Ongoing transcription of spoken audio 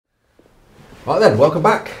Right then, welcome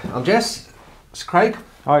back. I'm Jess. It's Craig.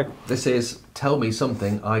 Hi. This is Tell Me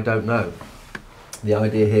Something I Don't Know. The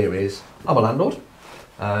idea here is I'm a landlord.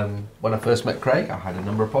 When I first met Craig, I had a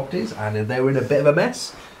number of properties and they were in a bit of a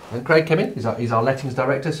mess. And Craig came in, he's our lettings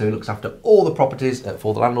director, so he looks after all the properties at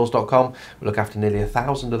forthelandlords.com. We look after nearly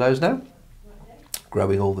 1,000 of those now,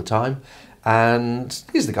 growing all the time. And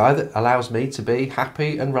he's the guy that allows me to be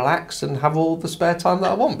happy and relaxed and have all the spare time that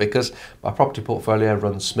I want because my property portfolio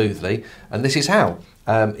runs smoothly. And this is how.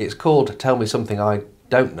 It's called Tell Me Something I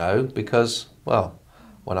Don't Know because, well,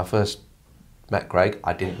 when I first met Craig,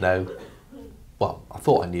 I didn't know, well, I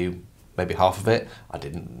thought I knew maybe half of it. I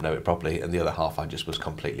didn't know it properly, and the other half I just was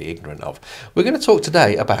completely ignorant of. We're going to talk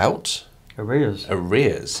today about Arrears.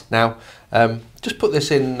 Arrears. Now, just put this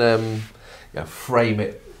in, frame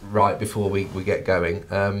it right before we get going.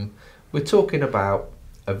 We're talking about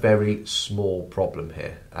a very small problem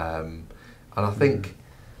here, and I think,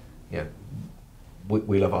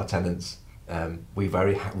 we love our tenants. We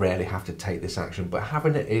very rarely have to take this action, but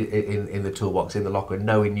having it in the toolbox, in the locker, and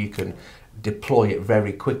knowing you can deploy it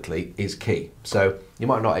very quickly is key. So you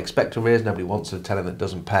might not expect arrears, nobody wants a tenant that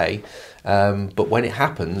doesn't pay, but when it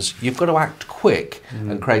happens, you've got to act quick,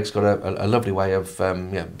 and Craig's got a lovely way of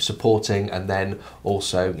supporting and then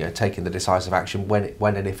also taking the decisive action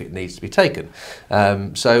when and if it needs to be taken.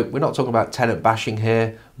 So we're not talking about tenant bashing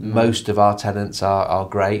here. Most of our tenants are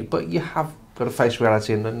great, but you have got to face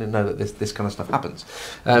reality and know that this kind of stuff happens.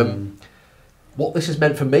 What this has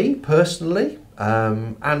meant for me personally,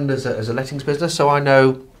 and as a lettings business, so I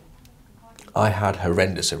know I had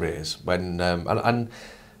horrendous arrears when, and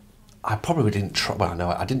I probably didn't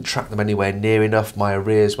I didn't track them anywhere near enough. My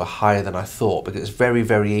arrears were higher than I thought because it's very,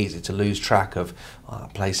 very easy to lose track of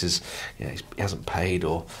places. He hasn't paid,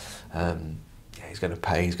 or he's going to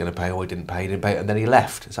pay, or he didn't pay, and then he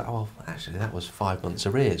left. It's like, oh, actually, that was 5 months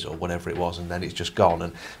arrears or whatever it was, and then it's just gone.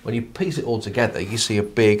 And when you piece it all together, you see a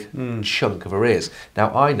big chunk of arrears.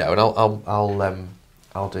 Now I know, and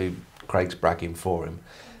I'll do Craig's bragging for him.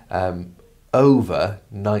 Over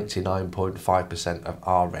 99.5% of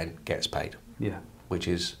our rent gets paid. Yeah, which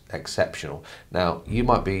is exceptional. Now you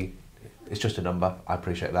might be. It's just a number, I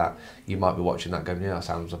appreciate that. You might be watching that going, yeah, that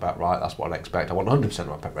sounds about right, that's what I expect. I want 100%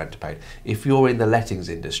 of my rent to pay. If you're in the lettings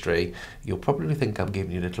industry, you'll probably think I'm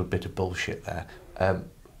giving you a little bit of bullshit there.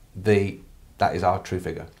 That is our true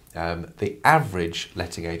figure. The average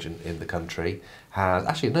letting agent in the country has,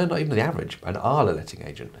 actually, no, not even the average, an ALA letting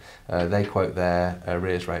agent. They quote their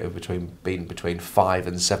arrears rate of between 5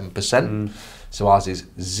 and 7%. So ours is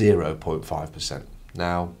 0.5%.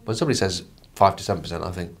 Now, when somebody says 5 to 7%,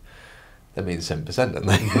 I think, that means 7%, don't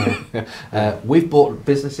they? We've bought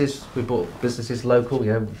businesses local,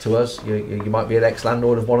 to us. You might be an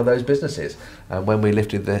ex-landlord of one of those businesses. When we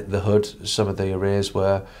lifted the hood, some of the arrears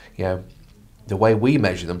were, the way we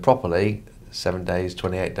measure them properly, 7 days,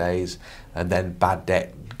 28 days, and then bad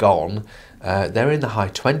debt gone, they're in the high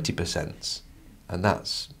 20%, and I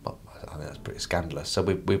think that's pretty scandalous. So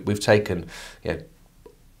we've taken,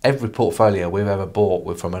 every portfolio we've ever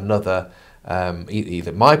bought from another.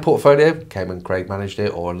 Either my portfolio came and Craig managed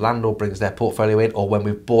it, or a landlord brings their portfolio in, or when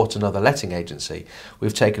we've bought another letting agency,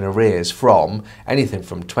 we've taken arrears from anything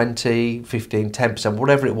from 20, 15, 10%,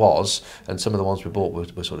 whatever it was, and some of the ones we bought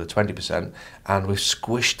were sort of 20%, and we've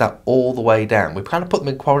squished that all the way down. We've kind of put them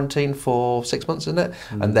in quarantine for 6 months, isn't it?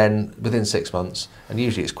 And then within 6 months, and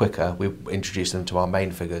usually it's quicker, we introduce them to our main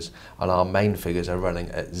figures, and our main figures are running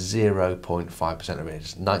at 0.5%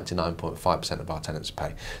 arrears. 99.5% of our tenants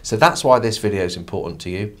pay. So that's why this video is important to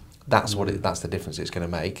you. That's the difference it's going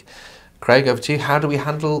to make. Craig, over to you. How do we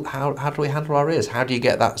handle our arrears? How do you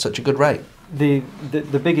get that such a good rate? The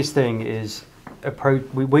biggest thing is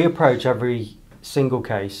we approach every single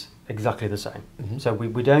case exactly the same. So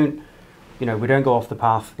we don't go off the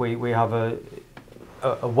path. We have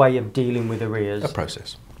a way of dealing with arrears. A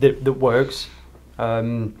process that works,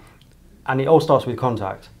 and it all starts with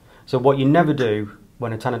contact. So what you never do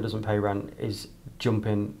when a tenant doesn't pay rent is jump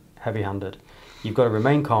in heavy-handed. You've got to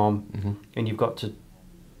remain calm, and you've got to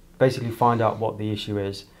basically find out what the issue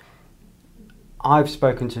is. I've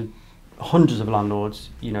spoken to hundreds of landlords,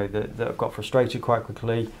 that have got frustrated quite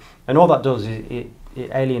quickly, and all that does is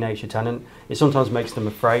it alienates your tenant. It sometimes makes them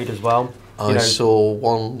afraid as well. I saw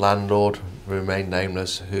one landlord, remain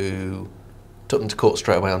nameless, who took them to court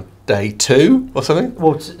straight away on day 2 or something.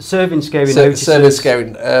 Well, serving scary notices. Serving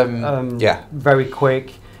scary, very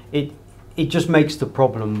quick. It just makes the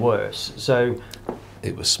problem worse. So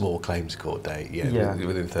it was small claims court date,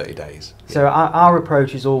 within 30 days. Yeah. So our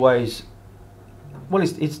approach is always, well,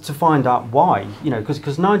 it's to find out why,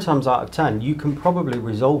 because 9 times out of 10 you can probably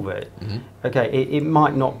resolve it. Okay, it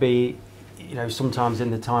might not be sometimes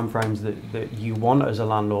in the timeframes that you want as a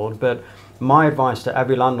landlord. But my advice to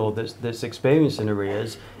every landlord that's experiencing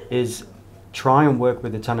arrears is try and work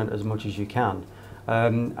with the tenant as much as you can. I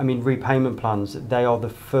mean, repayment plans, they are the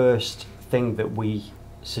first thing that we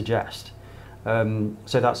suggest. So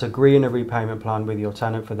that's agreeing a repayment plan with your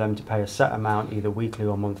tenant for them to pay a set amount, either weekly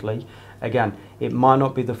or monthly. Again, it might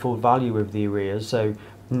not be the full value of the arrears, so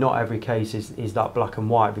not every case is that black and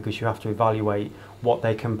white, because you have to evaluate what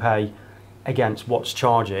they can pay against what's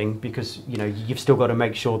charging, because you've still got to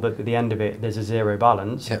make sure that at the end of it there's a zero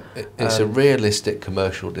balance. Yeah, it's a realistic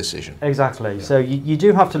commercial decision. Exactly. Yeah. So you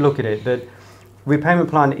do have to look at it, but repayment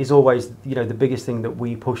plan is always the biggest thing that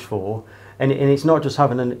we push for, and it's not just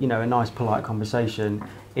having a nice polite conversation.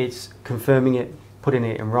 It's confirming it, putting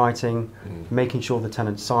it in writing, making sure the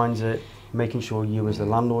tenant signs it, making sure you as the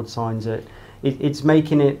landlord signs it. It's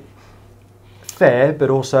making it fair, but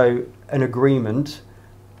also an agreement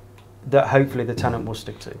that hopefully the tenant will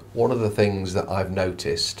stick to. One of the things that I've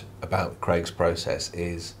noticed about Craig's process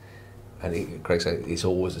is, and Craig said it's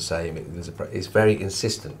always the same, it's very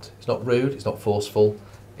insistent. It's not rude, it's not forceful,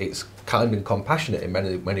 it's kind and compassionate in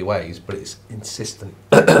many ways, but it's insistent.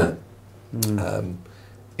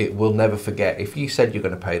 It will never forget. If you said you're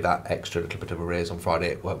going to pay that extra little bit of arrears on Friday,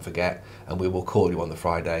 it won't forget, and we will call you on the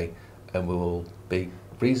Friday and we will be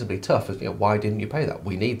reasonably tough. Why didn't you pay that?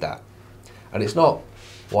 We need that. And it's not,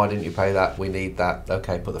 why didn't you pay that? We need that.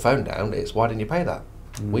 Okay, put the phone down. It's, why didn't you pay that?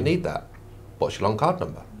 We need that. What's your long card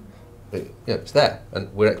number? It's there,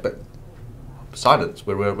 and we're expecting silence.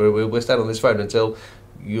 We're staying on this phone until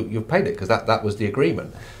you've paid it, because that was the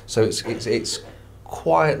agreement. So it's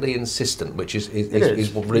quietly insistent, which is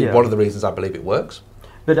really one of the reasons I believe it works.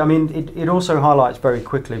 But I mean, it also highlights very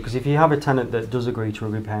quickly, because if you have a tenant that does agree to a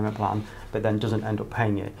repayment plan but then doesn't end up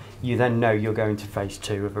paying it, you then know you're going to phase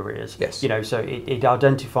 2 of arrears. Yes. So it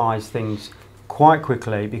identifies things quite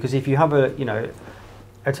quickly, because if you have a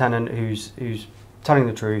tenant who's telling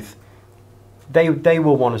the truth, they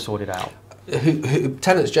will want to sort it out.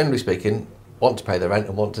 Tenants, generally speaking, want to pay their rent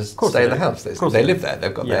and want to stay in the house. They live there.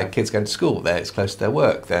 They've got their kids going to school there. It's close to their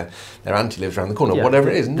work. Their auntie lives around the corner. Whatever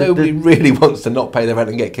it is, nobody really wants to not pay their rent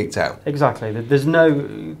and get kicked out. Exactly. There's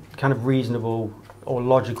no kind of reasonable or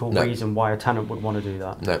logical reason why a tenant would want to do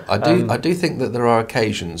that. No, I do think that there are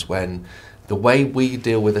occasions when the way we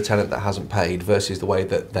deal with a tenant that hasn't paid versus the way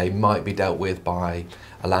that they might be dealt with by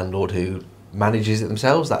a landlord who manages it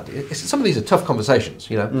themselves, some of these are tough conversations,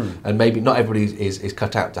 and maybe not everybody is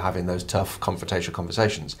cut out to having those tough confrontational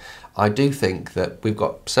conversations. I do think that we've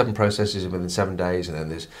got 7 processes within 7 days, and then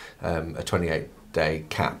there's a 28-day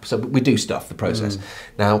cap. So we do stuff the process.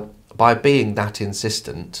 Now, by being that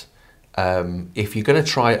insistent, if you're going to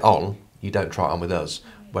try it on, you don't try it on with us.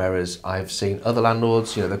 Whereas I've seen other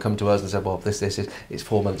landlords, they come to us and say, well, this is it's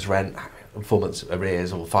 4 months rent, 4 months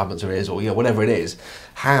arrears, or 5 months arrears, or whatever it is.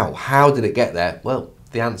 How did it get there? Well,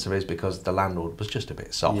 the answer is because the landlord was just a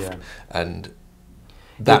bit soft, and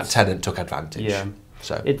that tenant took advantage. Yeah.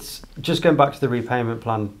 So it's just going back to the repayment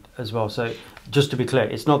plan as well. So just to be clear,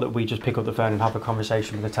 it's not that we just pick up the phone and have a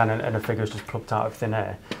conversation with the tenant and a figure's just plucked out of thin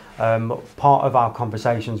air. Part of our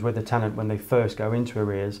conversations with the tenant when they first go into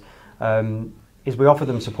arrears is we offer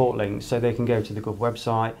them support links, so they can go to the Gov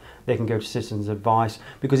website, they can go to Citizens Advice,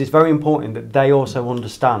 because it's very important that they also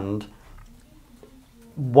understand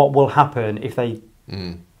what will happen if they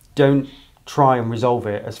don't try and resolve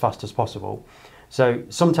it as fast as possible. So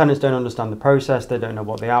some tenants don't understand the process, they don't know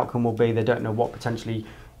what the outcome will be, they don't know what potentially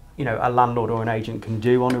a landlord or an agent can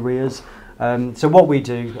do on arrears. So what we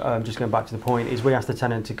do, just going back to the point, is we ask the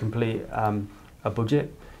tenant to complete a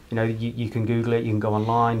budget. You can Google it, you can go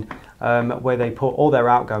online, where they put all their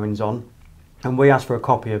outgoings on, and we ask for a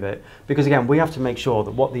copy of it, because again, we have to make sure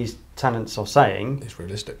that what these tenants are saying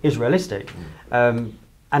is realistic. And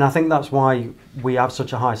I think that's why we have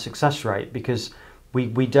such a high success rate, because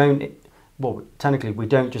we don't, well, technically we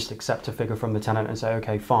don't just accept a figure from the tenant and say,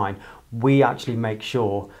 okay, fine. We actually make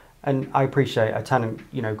sure, and I appreciate a tenant,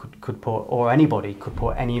 could put, or anybody could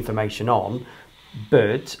put any information on,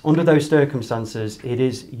 but under those circumstances, it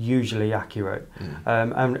is usually accurate.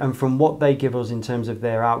 And from what they give us in terms of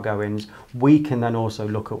their outgoings, we can then also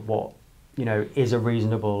look at what, is a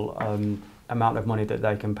reasonable amount of money that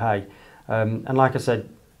they can pay. And like I said,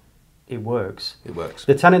 it works. It works.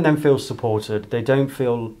 The tenant then feels supported. They don't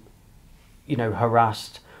feel,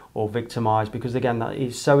 harassed or victimised, because again, that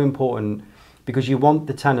is so important, because you want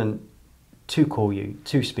the tenant to call you,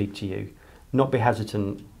 to speak to you, not be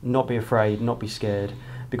hesitant, not be afraid, not be scared,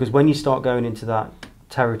 because when you start going into that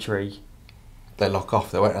territory, they lock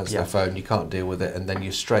off, they won't answer their phone, you can't deal with it, and then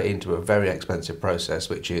you're straight into a very expensive process,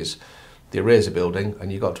 which is the arrears are building,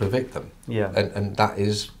 and you've got to evict them. Yeah. And that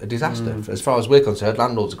is a disaster. As far as we're concerned,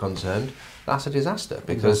 landlords are concerned, that's a disaster,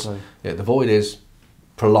 because the void is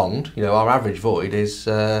prolonged. You know, our average void is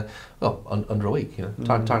under a week. You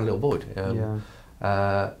know, tiny little void.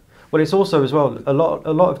 Well, it's also as well a lot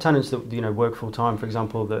of tenants that work full time, for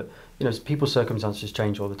example, that people's circumstances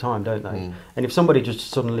change all the time, don't they? And if somebody just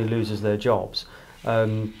suddenly loses their jobs,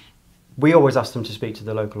 we always ask them to speak to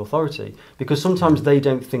the local authority, because sometimes they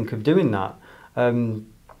don't think of doing that.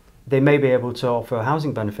 They may be able to offer a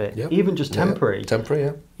housing benefit, even just temporary.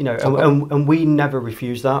 Temporary, and we never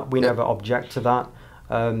refuse that. We never object to that,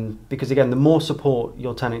 because again, the more support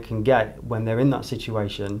your tenant can get when they're in that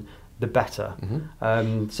situation, the better.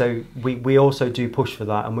 So we also do push for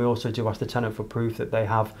that, and we also do ask the tenant for proof that they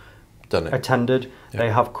have done it, attended, they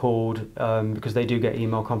have called, because they do get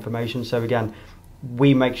email confirmation. So again,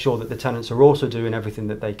 we make sure that the tenants are also doing everything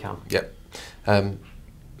that they can.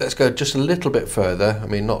 Let's go just a little bit further. I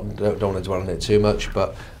mean, don't want to dwell on it too much,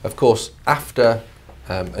 but of course, after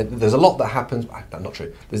there's a lot that happens. Not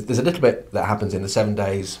true. There's a little bit that happens in the 7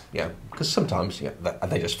 days. Because sometimes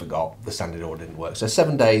they just forgot, the standing order didn't work. So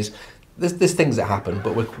 7 days. There's things that happen,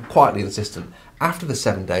 but we're quietly insistent. After the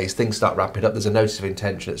 7 days, things start ramping up. There's a notice of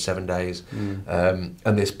intention at 7 days, and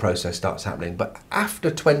this process starts happening. But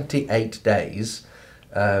after 28 days,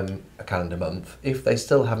 a calendar month, if they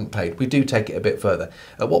still haven't paid, we do take it a bit further.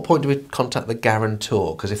 At what point do we contact the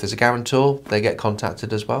guarantor? Because if there's a guarantor, they get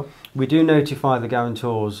contacted as well? We do notify the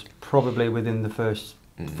guarantors probably within the first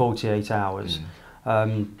 48 hours.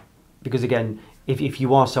 Because again, if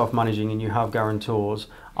you are self-managing and you have guarantors,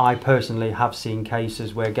 I personally have seen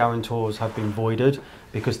cases where guarantors have been voided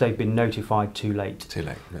because they've been notified too late. Too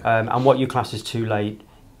late. And what you class as too late,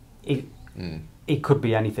 it could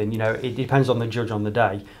be anything. It depends on the judge on the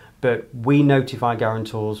day. But we notify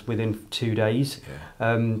guarantors within 2 days,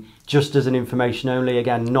 just as an information only.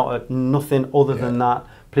 Again, nothing other than that.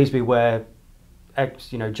 Please be aware,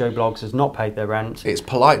 Joe Bloggs has not paid their rent. It's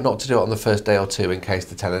polite not to do it on the first day or two in case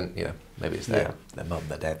the tenant, maybe it's their mum,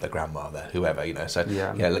 their dad, their grandma, whoever, So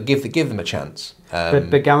give them a chance.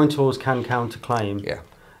 But guarantors can counterclaim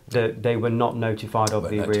that they were not notified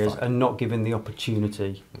of the arrears and not given the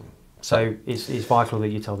opportunity. So it's vital that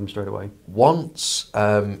you tell them straight away. Once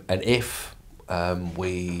and if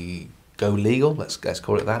we go legal, let's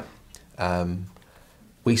call it that,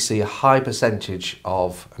 we see a high percentage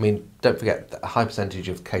of, don't forget that a high percentage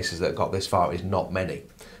of cases that got this far is not many.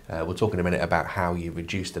 We'll talk in a minute about how you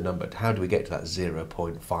reduce the number. How do we get to that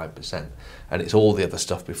 0.5%? And it's all the other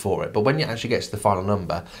stuff before it. But when you actually get to the final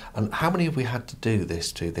number, and how many have we had to do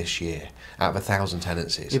this to this year out of 1,000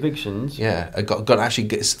 tenancies? Evictions? Yeah, got to actually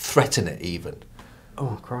threaten it even.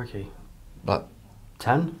 Oh, crikey. But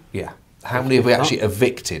 10? Yeah. How many have we actually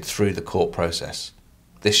evicted through the court process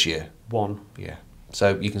this year? 1. Yeah.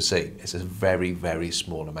 So you can see it's a very, very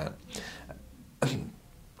small amount.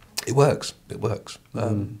 It works. It works. Do you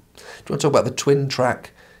want to talk about the twin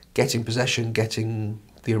track, getting possession, getting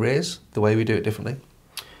the arrears, the way we do it differently?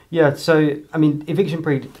 Yeah. So eviction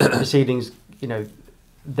proceedings,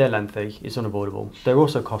 they're lengthy. It's unavoidable. They're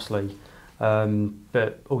also costly,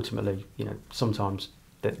 but ultimately, sometimes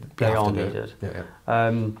they are needed.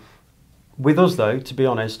 With us, though, to be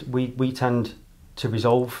honest, we tend to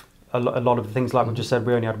resolve a lot of the things. Like we just said,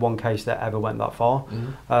 we only had one case that ever went that far.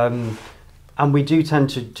 And we do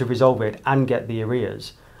tend to resolve it and get the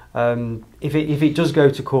arrears. If it does go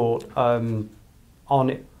to court on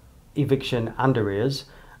eviction and arrears,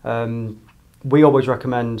 we always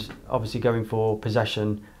recommend obviously going for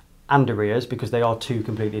possession and arrears, because they are two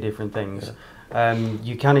completely different things.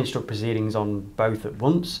 You can instruct proceedings on both at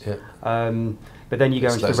once, but then you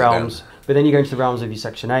go into the realms. But then you go into the realms of your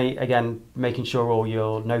Section 8 again, making sure all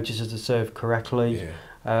your notices are served correctly.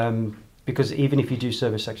 Because even if you do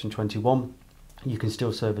serve a Section 21, you can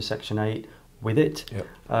still serve a Section 8 with it,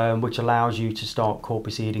 which allows you to start court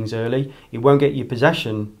proceedings early. It won't get you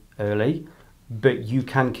possession early, but you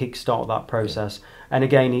can kickstart that process. And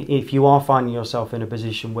again, if you are finding yourself in a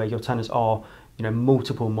position where your tenants are,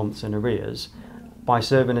 multiple months in arrears, by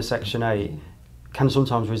serving a Section 8 can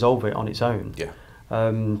sometimes resolve it on its own.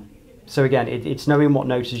 So again, it's knowing what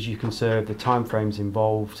notices you can serve, the timeframes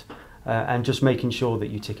involved, and just making sure that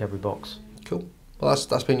you tick every box. Cool. Well,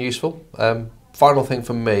 that's been useful. Final thing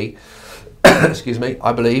from me, excuse me,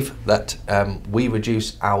 I believe that we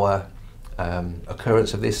reduce our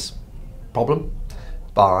occurrence of this problem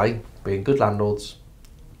by being good landlords,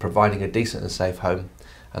 providing a decent and safe home,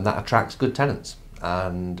 and that attracts good tenants.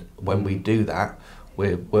 And when we do that,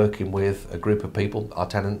 we're working with a group of people, our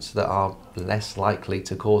tenants, that are less likely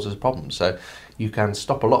to cause us problems. So you can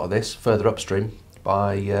stop a lot of this further upstream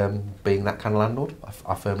by being that kind of landlord.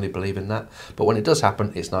 I firmly believe in that. But when it does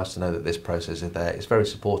happen, it's nice to know that this process is there. It's very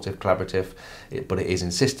supportive, collaborative, but it is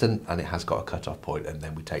insistent, and it has got a cut-off point, and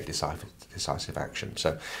then we take decisive action.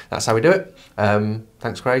 So that's how we do it.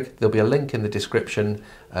 Thanks, Craig. There'll be a link in the description.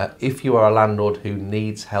 If you are a landlord who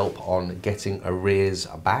needs help on getting arrears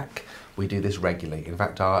back, we do this regularly. In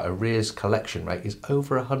fact, our arrears collection rate is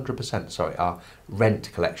over 100%. Sorry, our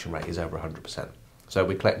rent collection rate is over 100%. So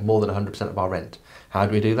we collect more than 100% of our rent. How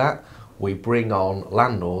do we do that? We bring on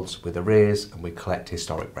landlords with arrears and we collect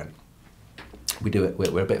historic rent. We do it.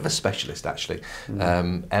 We're a bit of a specialist, actually.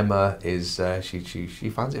 Emma is she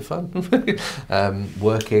finds it fun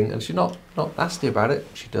working, and she's not nasty about it.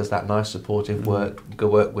 She does that nice supportive work, go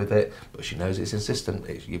work with it, but she knows it's insistent.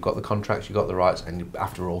 You've got the contracts, you've got the rights, and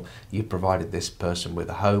after all, you've provided this person with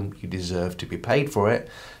a home. You deserve to be paid for it.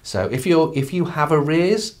 So if you have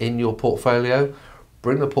arrears in your portfolio,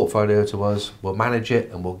 bring the portfolio to us. We'll manage it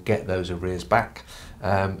and we'll get those arrears back.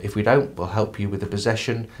 If we don't, we'll help you with the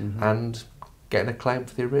possession and getting a claim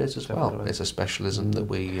for the arrears as well. It's a specialism that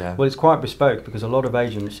we... Well, it's quite bespoke because a lot of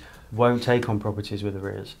agents won't take on properties with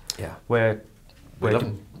arrears. Yeah. We're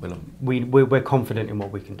confident in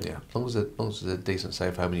what we can do. Yeah, as long as it's a decent,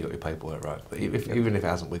 safe home and you've got your paperwork right. But even if it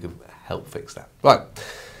hasn't, we can help fix that. Right.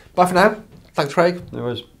 Bye for now. Thanks, Craig. No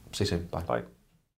worries. See you soon. Bye. Bye.